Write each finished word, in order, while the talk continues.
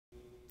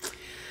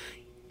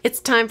It's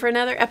time for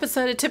another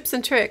episode of Tips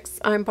and Tricks.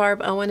 I'm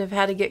Barb Owen of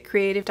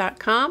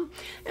HowToGetCreative.com,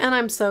 and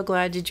I'm so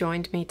glad you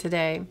joined me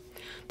today.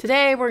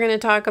 Today we're going to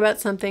talk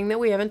about something that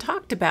we haven't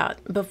talked about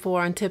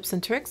before on Tips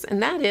and Tricks,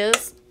 and that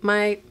is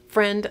my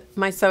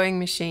sewing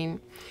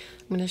machine.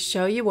 I'm going to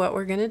show you what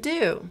we're going to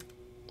do.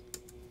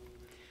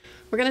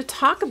 We're going to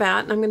talk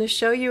about, and I'm going to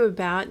show you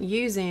about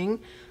using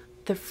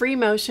the free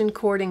motion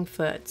cording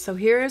foot. So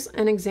here's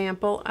an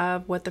example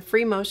of what the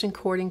free motion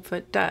cording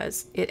foot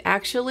does. It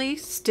actually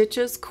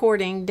stitches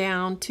cording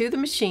down to the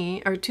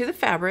machine, or to the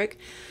fabric,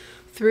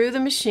 through the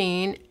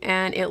machine,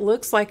 and it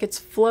looks like it's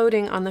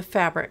floating on the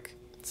fabric.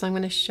 So I'm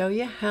going to show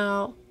you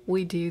how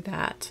we do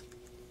that.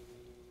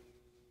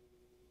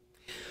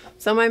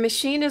 So my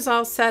machine is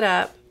all set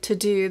up to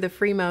do the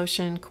free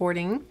motion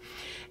cording,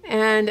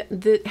 and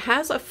it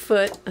has a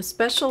foot, a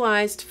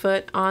specialized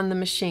foot on the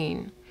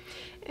machine.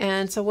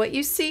 And so what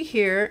you see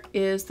here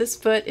is this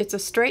foot. It's a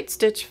straight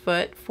stitch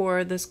foot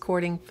for this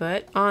cording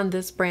foot on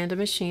this brand of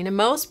machine. And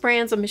most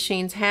brands of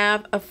machines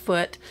have a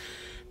foot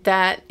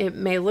that it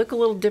may look a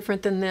little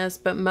different than this,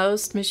 but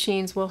most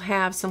machines will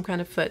have some kind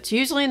of foot. It's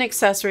usually an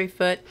accessory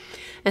foot,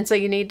 and so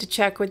you need to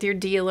check with your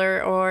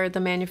dealer or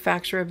the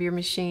manufacturer of your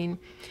machine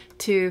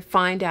to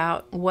find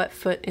out what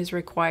foot is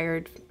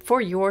required for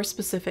your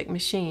specific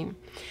machine.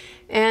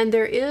 And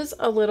there is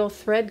a little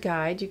thread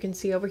guide you can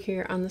see over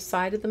here on the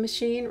side of the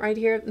machine right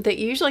here that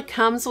usually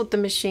comes with the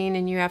machine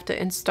and you have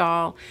to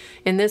install.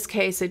 In this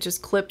case, it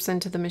just clips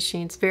into the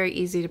machine. It's very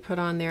easy to put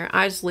on there.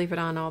 I just leave it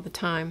on all the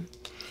time.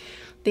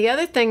 The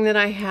other thing that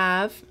I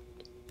have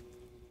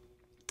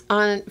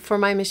on for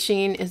my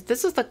machine is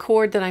this is the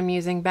cord that I'm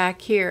using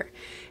back here.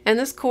 And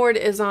this cord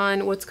is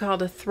on what's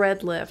called a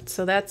thread lift.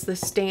 So that's the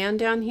stand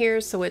down here.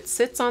 So it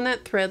sits on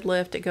that thread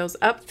lift. It goes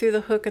up through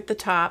the hook at the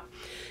top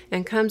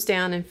and comes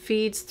down and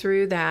feeds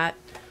through that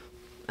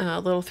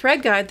little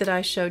thread guide that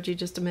I showed you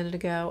just a minute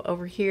ago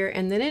over here.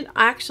 And then it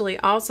actually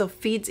also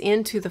feeds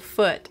into the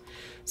foot.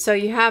 So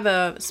you have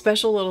a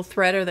special little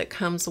threader that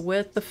comes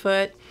with the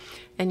foot,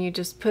 and you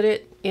just put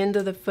it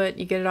into the foot.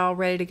 You get it all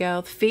ready to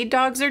go. The feed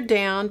dogs are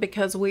down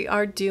because we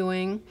are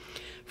doing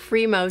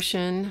free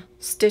motion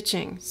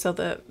stitching. So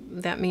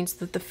that means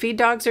that the feed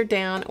dogs are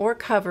down or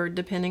covered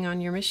depending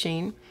on your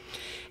machine.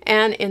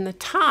 And in the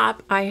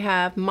top I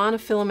have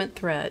monofilament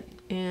thread,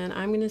 and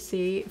I'm going to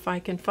see if I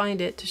can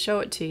find it to show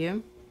it to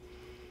you.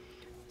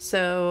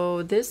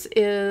 So this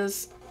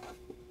is,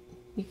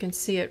 you can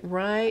see it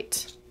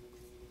right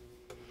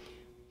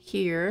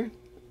here,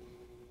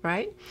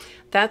 right?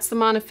 That's the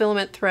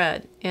monofilament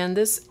thread, and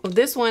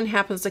this one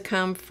happens to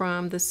come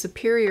from the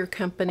Superior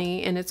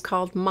company, and it's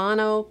called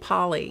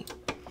Monopoly.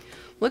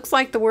 Looks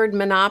like the word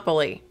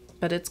monopoly,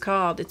 but it's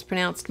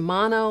pronounced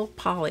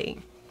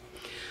Monopoly.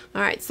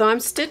 All right, so I'm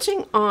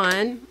stitching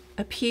on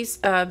a piece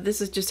of,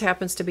 just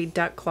happens to be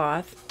duck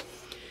cloth,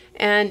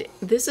 and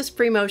this is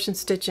free motion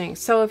stitching.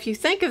 So if you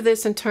think of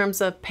this in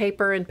terms of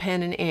paper and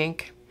pen and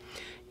ink,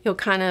 you'll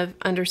kind of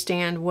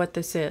understand what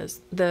this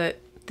is.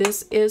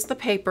 This is the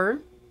paper,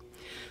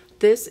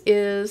 this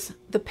is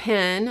the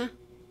pen,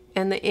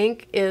 and the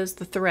ink is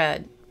the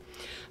thread.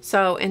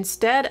 So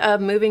instead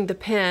of moving the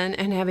pen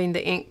and having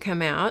the ink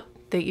come out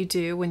that you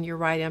do when you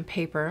write on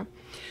paper,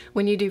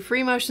 when you do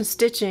free motion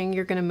stitching,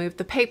 you're going to move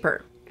the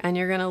paper and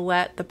you're going to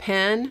let the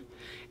pen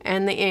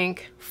and the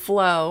ink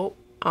flow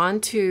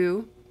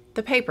onto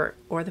the paper,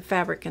 or the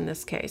fabric in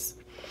this case.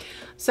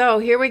 So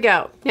here we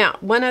go. Now,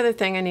 one other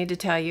thing I need to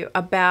tell you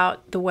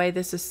about the way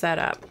this is set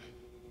up.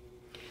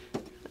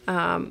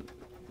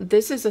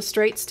 This is a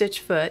straight stitch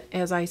foot,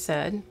 as I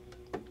said.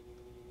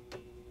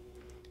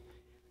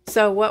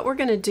 So what we're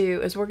going to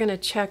do is we're going to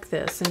check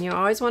this, and you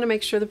always want to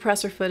make sure the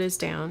presser foot is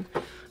down.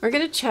 We're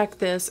going to check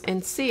this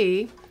and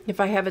see if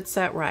I have it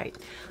set right.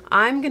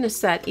 I'm going to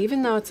set,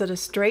 even though it's at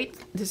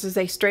this is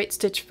a straight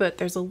stitch foot,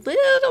 there's a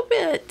little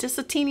bit, just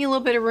a teeny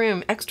little bit of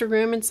room, extra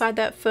room inside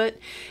that foot.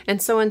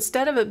 And so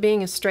instead of it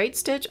being a straight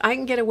stitch, I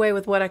can get away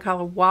with what I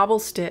call a wobble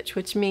stitch,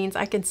 which means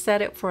I can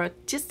set it for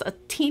just a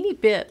teeny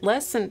bit,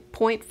 less than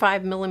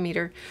 0.5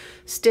 millimeter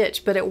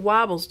stitch, but it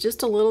wobbles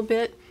just a little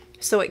bit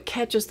so it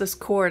catches this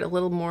cord a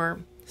little more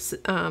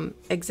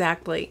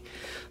exactly.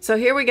 So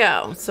here we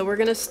go. So we're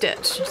going to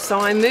stitch. So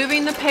I'm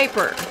moving the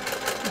paper,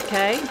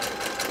 okay?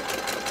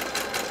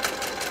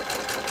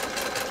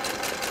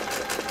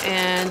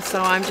 And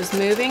so I'm just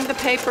moving the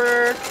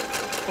paper,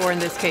 or in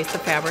this case the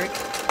fabric.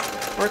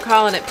 We're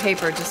calling it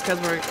paper just because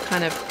we're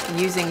kind of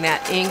using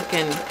that ink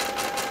and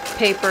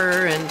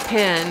paper and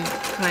pen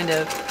kind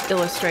of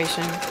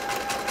illustration.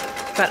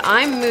 But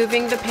I'm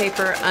moving the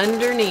paper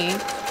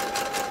underneath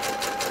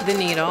the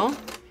needle.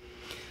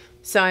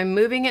 So I'm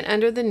moving it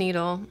under the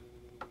needle.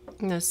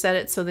 I'm going to set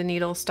it so the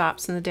needle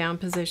stops in the down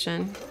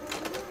position.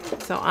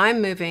 So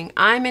I'm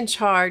in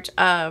charge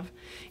of,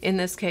 in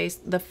this case,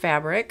 the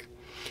fabric,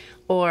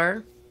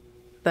 or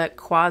the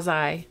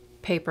quasi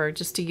paper,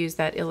 just to use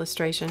that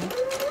illustration.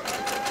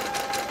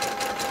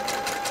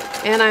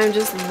 And I'm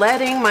just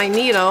letting my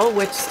needle,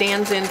 which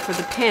stands in for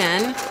the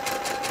pen,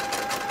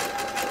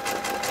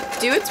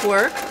 do its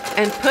work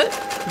and put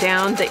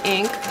down the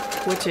ink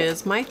which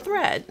is my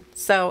thread.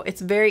 So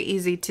it's very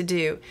easy to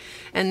do.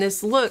 And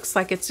this looks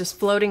like it's just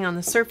floating on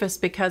the surface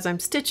because I'm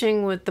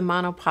stitching with the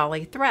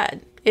monopoly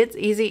thread. It's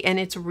easy and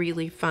it's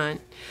really fun.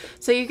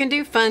 So you can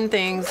do fun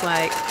things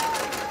like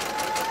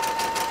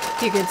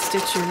you can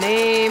stitch your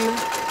name.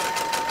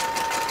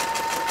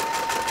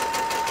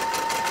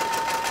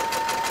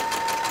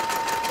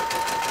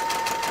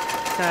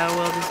 So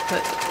we'll just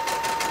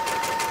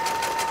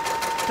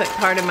put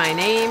part of my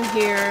name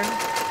here.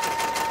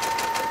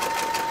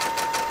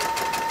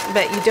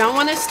 But you don't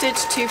want to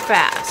stitch too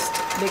fast,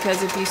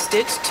 because if you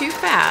stitch too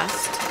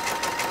fast,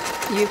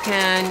 you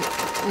can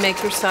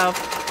make yourself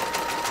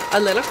a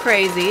little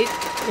crazy.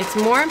 It's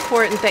more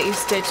important that you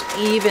stitch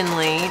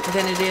evenly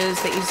than it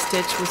is that you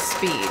stitch with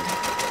speed.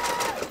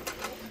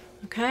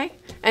 Okay?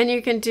 And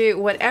you can do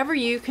whatever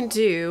you can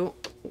do,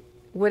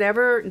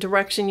 whatever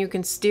direction you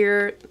can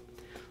steer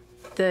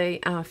the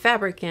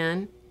fabric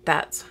in,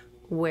 that's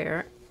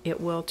where it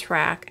will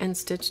track and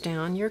stitch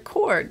down your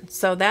cord.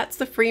 So that's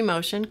the free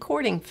motion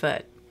cording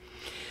foot.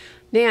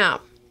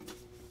 Now,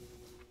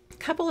 a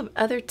couple of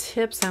other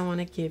tips I want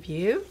to give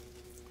you.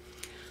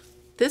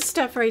 This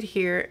stuff right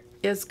here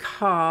is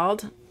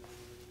called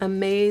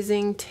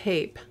Amazing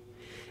Tape,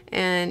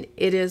 and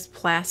it is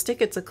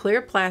plastic. It's a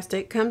clear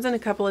plastic, comes in a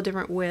couple of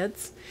different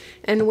widths.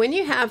 And when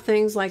you have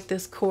things like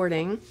this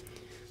cording,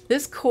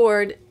 this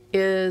cord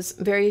is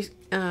very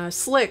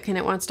slick and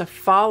it wants to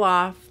fall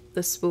off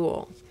the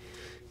spool.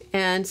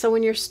 And so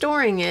when you're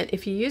storing it,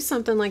 if you use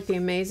something like the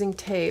Amazing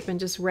Tape and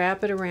just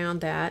wrap it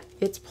around that,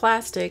 it's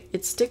plastic,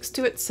 it sticks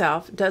to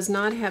itself, does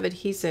not have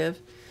adhesive,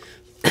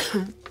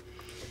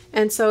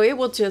 and so it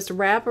will just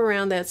wrap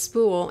around that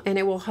spool and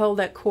it will hold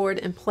that cord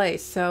in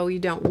place, so you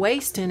don't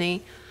waste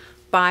any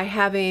by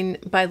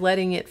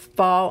letting it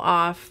fall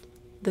off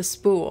the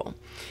spool.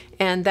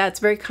 And that's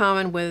very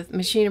common with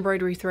machine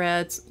embroidery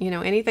threads. You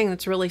know, anything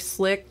that's really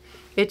slick,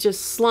 it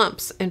just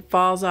slumps and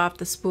falls off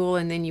the spool,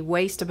 and then you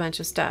waste a bunch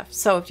of stuff.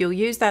 So if you'll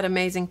use that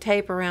Amazing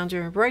Tape around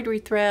your embroidery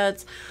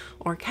threads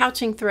or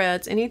couching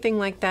threads, anything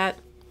like that,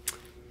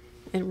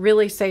 it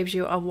really saves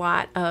you a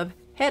lot of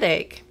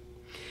headache.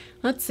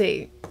 Let's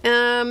see.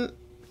 And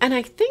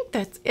I think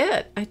that's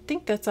it. I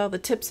think that's all the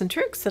tips and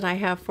tricks that I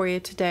have for you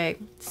today.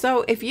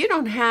 So if you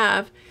don't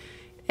have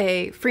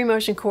a free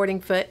motion cording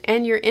foot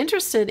and you're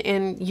interested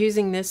in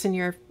using this in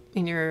your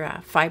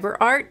fiber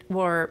art,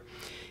 or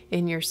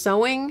in your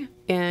sewing,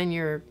 in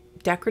your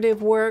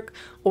decorative work,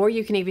 or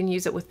you can even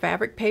use it with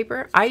fabric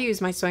paper. I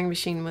use my sewing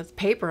machine with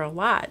paper a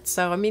lot.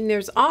 So I mean,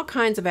 there's all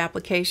kinds of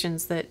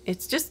applications that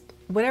it's just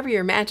whatever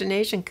your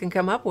imagination can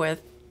come up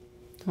with.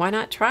 Why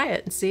not try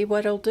it and see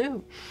what it'll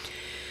do?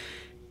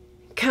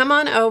 Come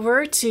on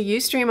over to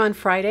Ustream on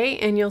Friday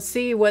and you'll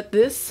see what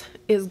this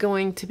is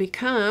going to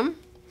become,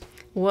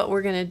 what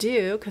we're going to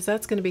do, because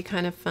that's going to be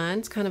kind of fun.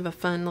 It's kind of a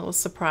fun little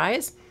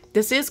surprise.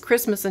 This is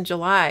Christmas in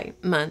July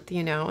month,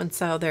 you know, and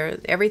so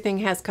everything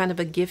has kind of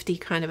a gifty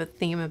kind of a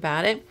theme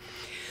about it.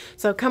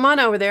 So come on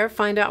over there,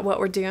 find out what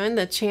we're doing.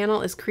 The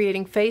channel is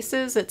Creating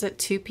Faces. It's at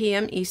 2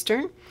 p.m.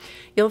 Eastern.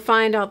 You'll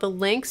find all the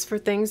links for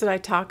things that I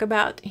talk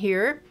about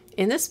here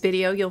in this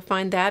video. You'll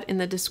find that in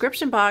the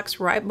description box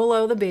right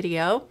below the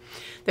video.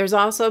 There's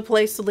also a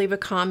place to leave a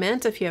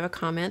comment if you have a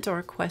comment or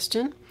a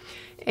question.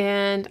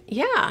 And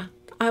yeah,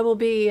 I will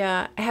be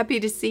happy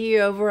to see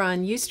you over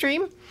on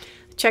Ustream.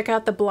 Check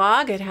out the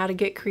blog at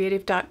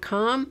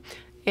HowToGetCreative.com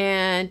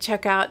and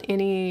check out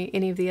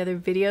any of the other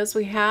videos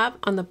we have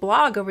on the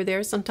blog over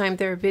there. Sometimes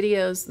there are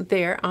videos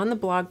there on the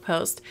blog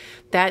post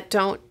that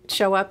don't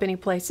show up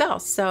anyplace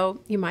else,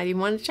 so you might even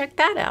want to check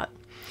that out.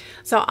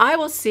 So I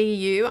will see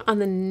you on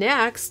the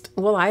next,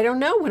 well, I don't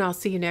know when I'll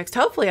see you next.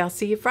 Hopefully I'll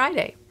see you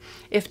Friday.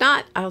 If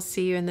not, I'll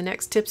see you in the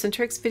next tips and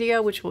tricks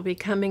video, which will be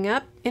coming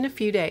up in a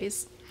few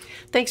days.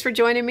 Thanks for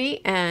joining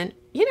me, and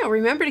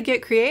remember to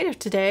get creative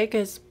today,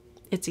 because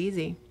it's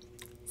easy.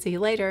 See you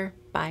later.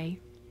 Bye.